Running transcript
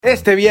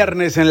Este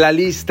viernes en la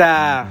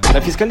lista,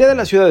 la Fiscalía de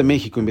la Ciudad de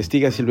México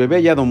investiga si el bebé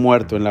hallado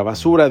muerto en la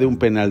basura de un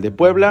penal de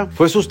Puebla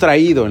fue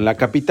sustraído en la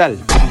capital.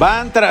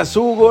 Van tras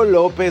Hugo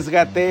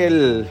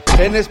López-Gatell.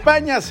 En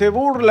España se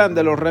burlan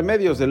de los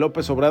remedios de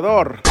López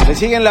Obrador. Le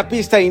siguen la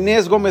pista a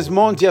Inés Gómez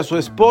Mons y a su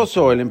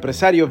esposo, el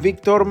empresario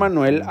Víctor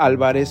Manuel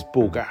Álvarez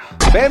Puga.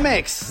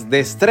 Pemex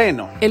de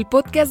estreno. El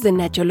podcast de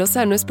Nacho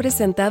Lozano es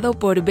presentado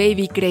por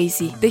Baby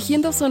Crazy,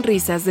 tejiendo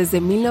sonrisas desde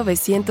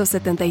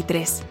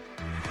 1973.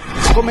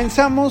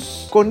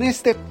 Comenzamos con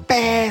este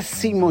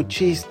pésimo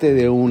chiste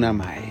de una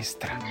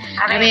maestra.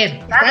 A ver,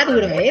 está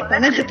duro,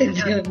 pongan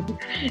atención.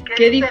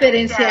 ¿Qué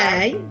diferencia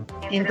hay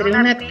entre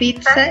una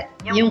pizza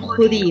y un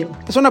judío?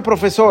 Es una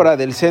profesora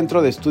del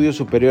Centro de Estudios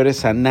Superiores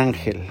San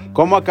Ángel.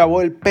 ¿Cómo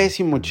acabó el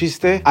pésimo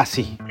chiste?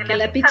 Así. Que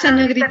la pizza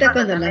no grita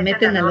cuando la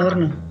meten al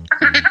horno.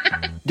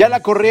 Ya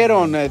la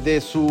corrieron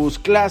de sus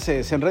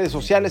clases. En redes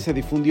sociales se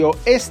difundió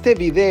este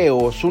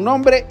video. Su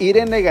nombre,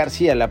 Irene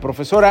García, la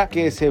profesora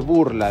que se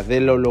burla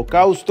del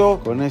holocausto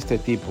con este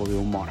tipo de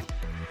humor.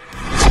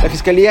 La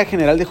Fiscalía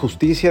General de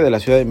Justicia de la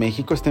Ciudad de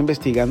México está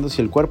investigando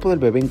si el cuerpo del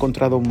bebé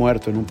encontrado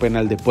muerto en un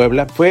penal de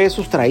Puebla fue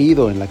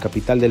sustraído en la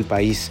capital del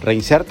país.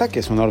 Reinserta, que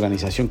es una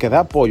organización que da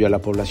apoyo a la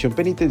población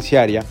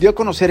penitenciaria, dio a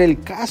conocer el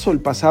caso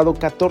el pasado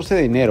 14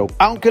 de enero,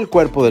 aunque el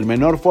cuerpo del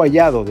menor fue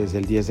hallado desde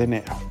el 10 de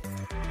enero.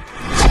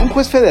 Un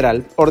juez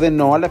federal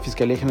ordenó a la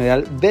Fiscalía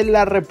General de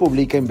la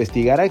República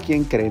investigar a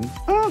quien creen,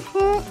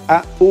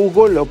 a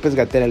Hugo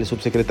López-Gatell, el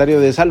subsecretario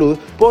de Salud,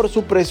 por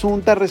su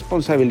presunta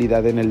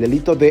responsabilidad en el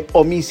delito de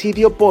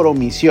homicidio por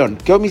omisión.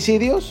 ¿Qué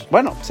homicidios?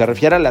 Bueno, se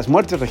refiere a las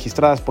muertes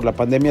registradas por la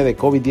pandemia de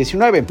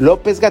COVID-19.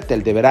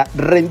 López-Gatell deberá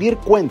rendir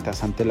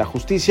cuentas ante la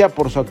justicia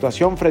por su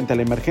actuación frente a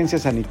la emergencia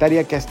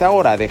sanitaria que hasta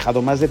ahora ha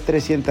dejado más de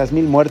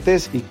 300,000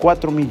 muertes y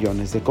 4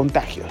 millones de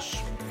contagios.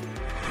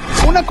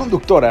 Una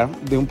conductora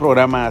de un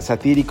programa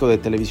satírico de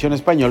televisión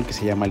español que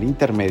se llama El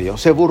Intermedio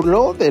se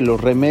burló de los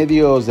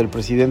remedios del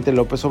presidente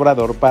López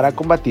Obrador para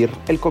combatir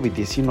el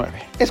COVID-19.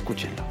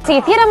 Escúchenlo. Si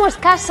hiciéramos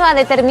caso a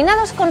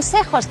determinados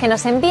consejos que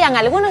nos envían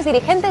algunos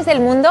dirigentes del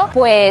mundo,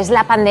 pues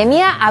la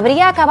pandemia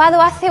habría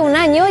acabado hace un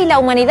año y la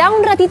humanidad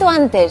un ratito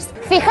antes.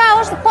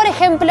 Fijaos, por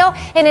ejemplo,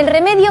 en el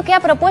remedio que ha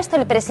propuesto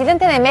el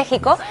presidente de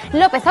México,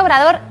 López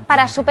Obrador,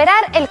 para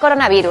superar el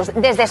coronavirus,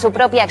 desde su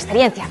propia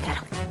experiencia,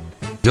 claro.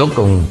 Yo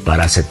con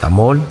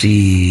paracetamol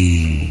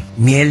y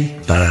miel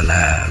para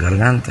la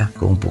garganta,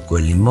 con un poco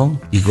de limón,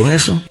 y con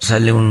eso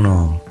sale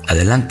uno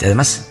adelante.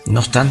 Además, no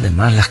están de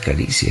más las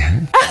caricias,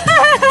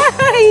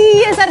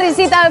 ¡Ay, esa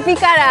risita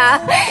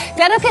pícara!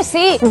 ¡Claro que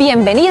sí!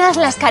 Bienvenidas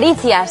las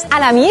caricias.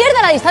 ¡A la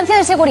mierda la distancia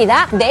de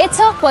seguridad! De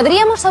hecho,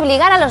 podríamos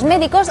obligar a los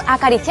médicos a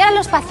acariciar a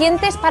los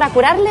pacientes para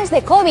curarles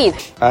de COVID.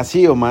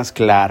 Así o más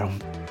claro.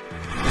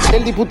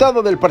 El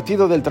diputado del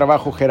Partido del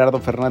Trabajo, Gerardo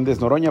Fernández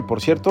Noroña,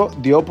 por cierto,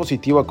 dio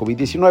positivo a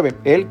COVID-19.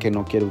 Él, que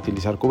no quiere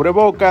utilizar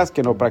cubrebocas,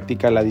 que no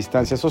practica la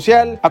distancia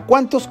social. ¿A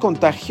cuántos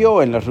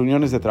contagió en las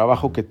reuniones de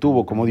trabajo que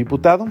tuvo como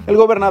diputado? El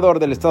gobernador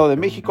del Estado de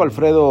México,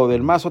 Alfredo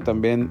del Mazo,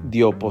 también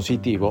dio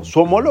positivo.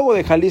 Su homólogo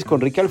de Jalisco,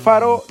 Enrique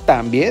Alfaro,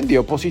 también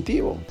dio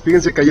positivo.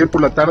 Fíjense que ayer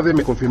por la tarde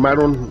me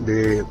confirmaron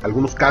de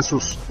algunos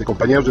casos de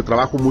compañeros de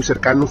trabajo muy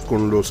cercanos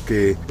con los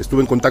que estuve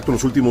en contacto en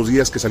los últimos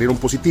días que salieron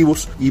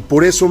positivos, y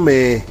por eso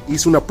me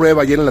hice una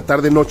prueba ayer en la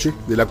tarde-noche,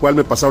 de la cual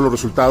me pasaron los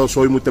resultados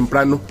hoy muy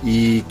temprano,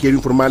 y quiero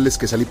informarles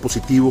que salí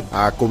positivo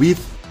a COVID.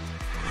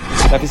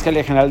 La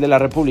Fiscalía General de la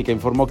República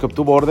informó que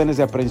obtuvo órdenes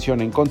de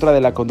aprehensión en contra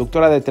de la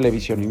conductora de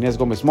televisión Inés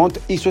Gómez Mont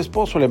y su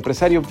esposo, el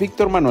empresario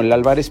Víctor Manuel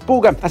Álvarez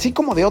Puga, así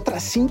como de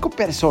otras 5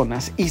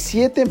 personas y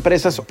 7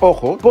 empresas,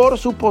 ojo, por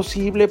su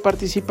posible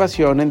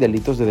participación en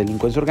delitos de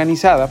delincuencia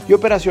organizada y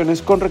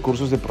operaciones con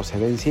recursos de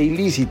procedencia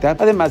ilícita,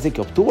 además de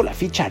que obtuvo la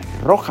ficha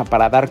roja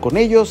para dar con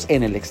ellos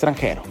en el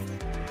extranjero.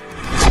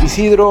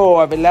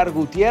 Isidro Abelar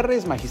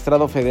Gutiérrez,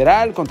 magistrado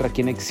federal, contra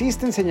quien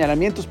existen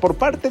señalamientos por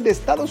parte de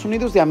Estados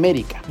Unidos de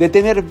América de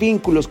tener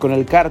vínculos con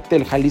el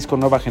cártel Jalisco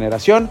Nueva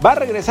Generación, va a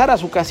regresar a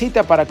su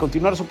casita para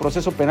continuar su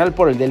proceso penal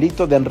por el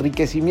delito de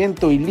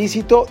enriquecimiento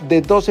ilícito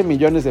de 12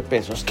 millones de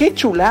pesos. ¡Qué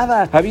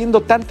chulada!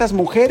 Habiendo tantas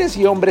mujeres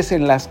y hombres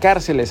en las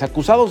cárceles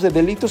acusados de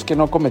delitos que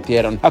no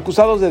cometieron,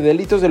 acusados de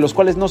delitos de los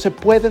cuales no se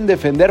pueden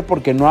defender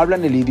porque no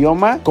hablan el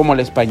idioma como el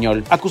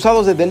español,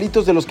 acusados de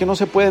delitos de los que no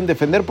se pueden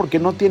defender porque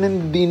no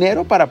tienen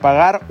dinero para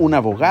pagar un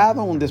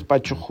abogado, un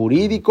despacho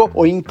jurídico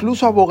o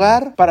incluso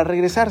abogar para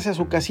regresarse a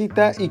su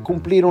casita y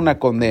cumplir una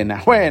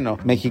condena. Bueno,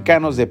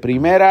 mexicanos de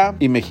primera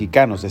y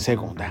mexicanos de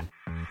segunda.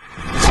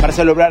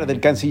 Marcelo Ebrard,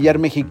 el canciller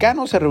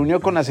mexicano, se reunió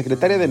con la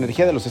secretaria de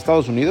Energía de los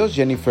Estados Unidos,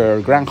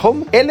 Jennifer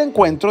Granholm. El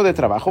encuentro de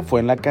trabajo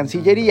fue en la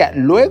Cancillería.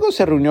 Luego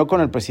se reunió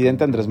con el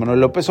presidente Andrés Manuel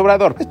López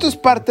Obrador. Esto es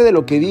parte de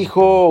lo que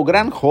dijo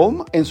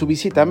Granholm en su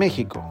visita a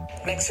México.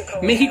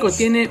 México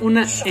tiene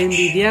una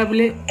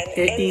envidiable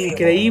e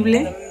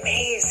increíble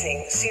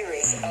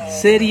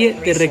serie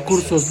de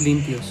recursos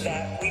limpios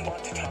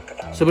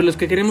sobre los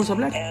que queremos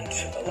hablar.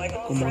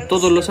 Como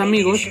todos los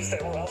amigos,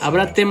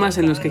 habrá temas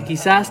en los que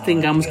quizás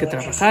tengamos que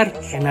trabajar,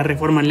 en la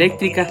reforma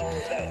eléctrica,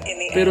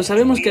 pero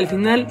sabemos que al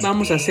final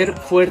vamos a ser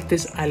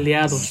fuertes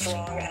aliados.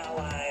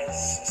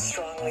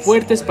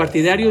 fuertes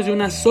partidarios de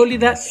una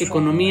sólida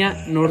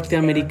economía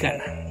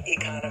norteamericana.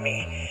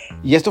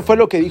 Y esto fue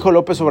lo que dijo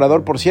López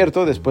Obrador, por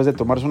cierto, después de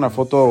tomarse una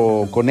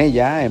foto con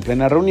ella en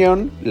plena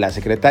reunión, la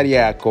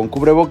secretaria con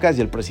cubrebocas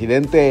y el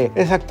presidente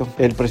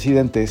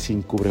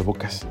sin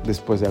cubrebocas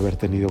después de haber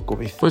tenido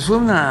COVID. Pues fue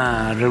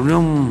una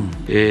reunión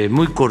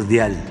muy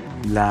cordial.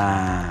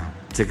 La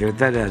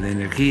secretaria de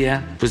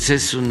Energía, pues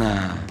es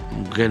una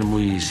mujer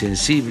muy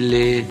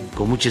sensible,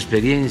 con mucha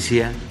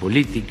experiencia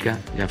política,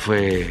 ya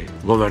fue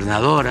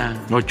gobernadora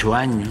 8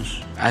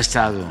 años, ha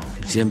estado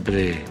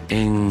siempre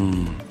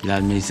en la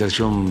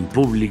administración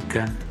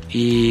pública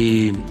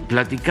y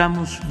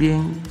platicamos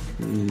bien,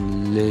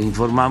 le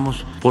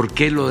informamos por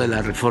qué lo de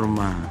la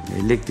reforma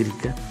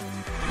eléctrica.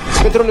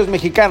 Petróleos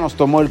Mexicanos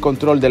tomó el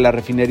control de la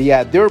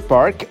refinería Deer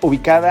Park,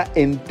 ubicada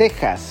en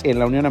Texas, en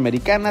la Unión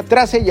Americana,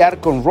 tras sellar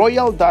con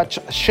Royal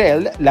Dutch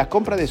Shell la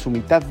compra de su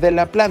mitad de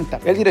la planta.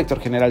 El director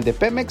general de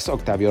Pemex,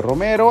 Octavio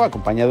Romero,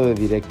 acompañado de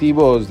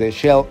directivos de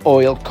Shell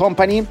Oil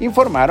Company,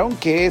 informaron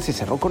que se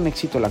cerró con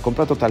éxito la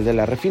compra total de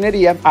la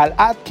refinería al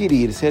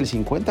adquirirse el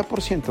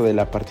 50% de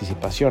la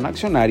participación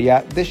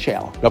accionaria de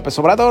Shell. López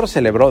Obrador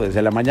celebró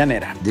desde la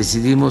mañanera.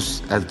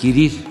 Decidimos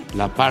adquirir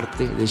la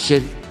parte de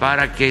Shell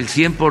para que el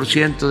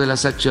 100% de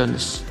las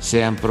acciones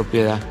sean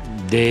propiedad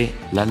de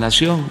la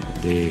nación,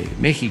 de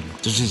México.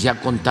 Entonces ya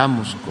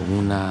contamos con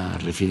una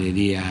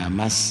refinería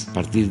más a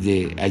partir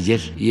de ayer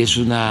y es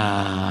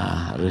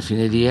una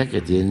refinería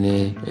que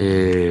tiene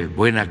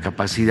buena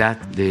capacidad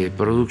de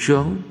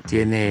producción,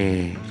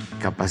 tiene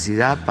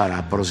capacidad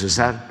para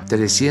procesar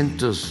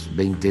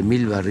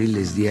 320,000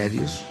 barriles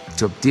diarios,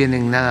 se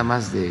obtienen nada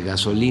más de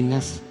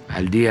gasolinas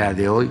al día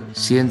de hoy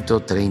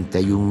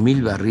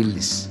 131,000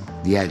 barriles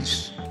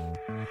diarios.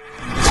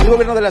 El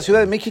gobierno de la Ciudad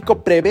de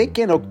México prevé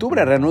que en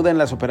octubre reanuden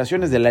las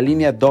operaciones de la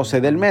línea 12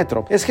 del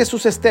metro. Es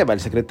Jesús Esteva, el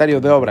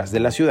secretario de Obras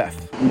de la ciudad.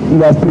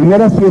 Las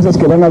primeras piezas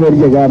que van a ver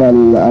llegar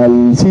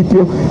al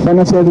sitio van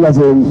a ser las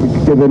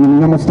que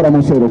denominamos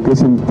tramo cero, que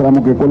es el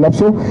tramo que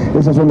colapsó.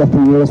 Esas son las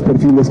primeras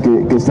perfiles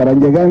que estarán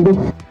llegando.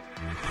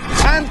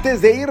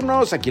 Antes de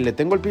irnos, aquí le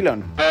tengo el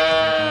pilón.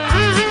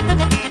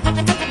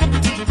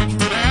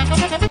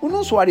 Un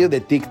usuario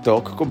de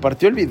TikTok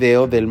compartió el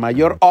video del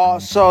mayor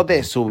oso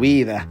de su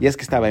vida. Y es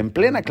que estaba en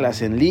plena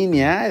clase en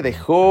línea,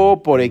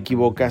 dejó por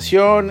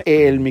equivocación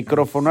el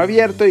micrófono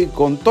abierto y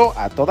contó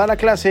a toda la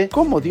clase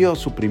cómo dio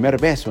su primer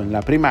beso en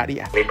la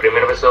primaria. Mi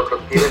primer beso creo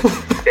que tiene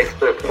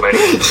sexto de primaria.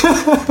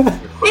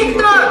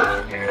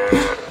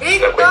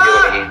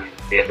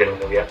 De la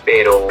novia,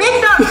 pero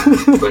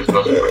pues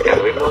no sé por qué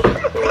lo vimos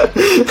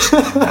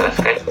a las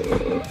calles.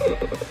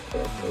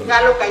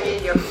 Ya lo callé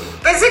yo.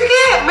 Pensé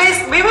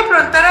que me iba a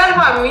preguntar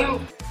algo a mí.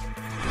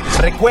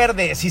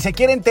 Recuerde, si se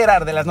quiere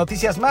enterar de las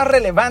noticias más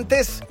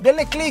relevantes,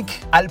 denle click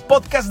al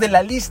podcast de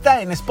La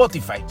Lista en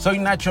Spotify. Soy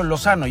Nacho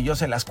Lozano y yo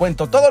se las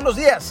cuento todos los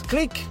días.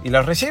 Click y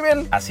las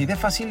reciben así de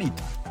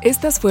facilito.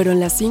 Estas fueron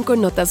las 5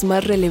 notas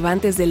más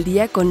relevantes del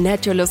día con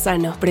Nacho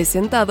Lozano,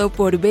 presentado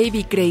por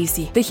Baby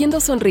Crazy,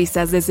 tejiendo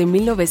sonrisas desde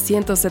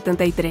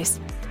 1973.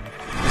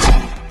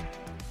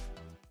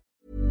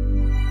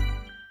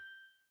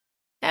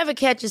 Ever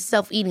catch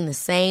yourself eating the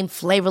same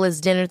flavorless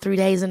dinner 3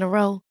 days in a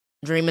row?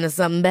 Dreaming of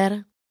something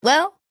better?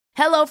 Well,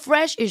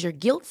 HelloFresh is your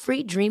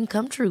guilt-free dream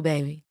come true,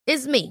 baby.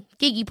 It's me,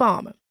 Keke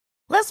Palmer.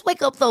 Let's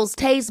wake up those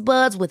taste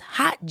buds with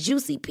hot,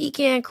 juicy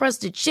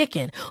pecan-crusted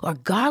chicken or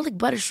garlic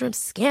butter shrimp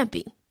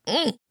scampi.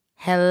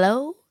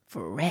 Hello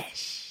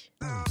Fresh.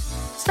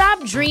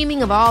 Stop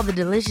dreaming of all the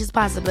delicious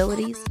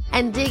possibilities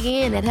and dig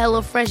in at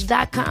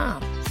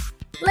HelloFresh.com.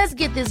 Let's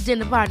get this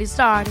dinner party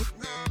started.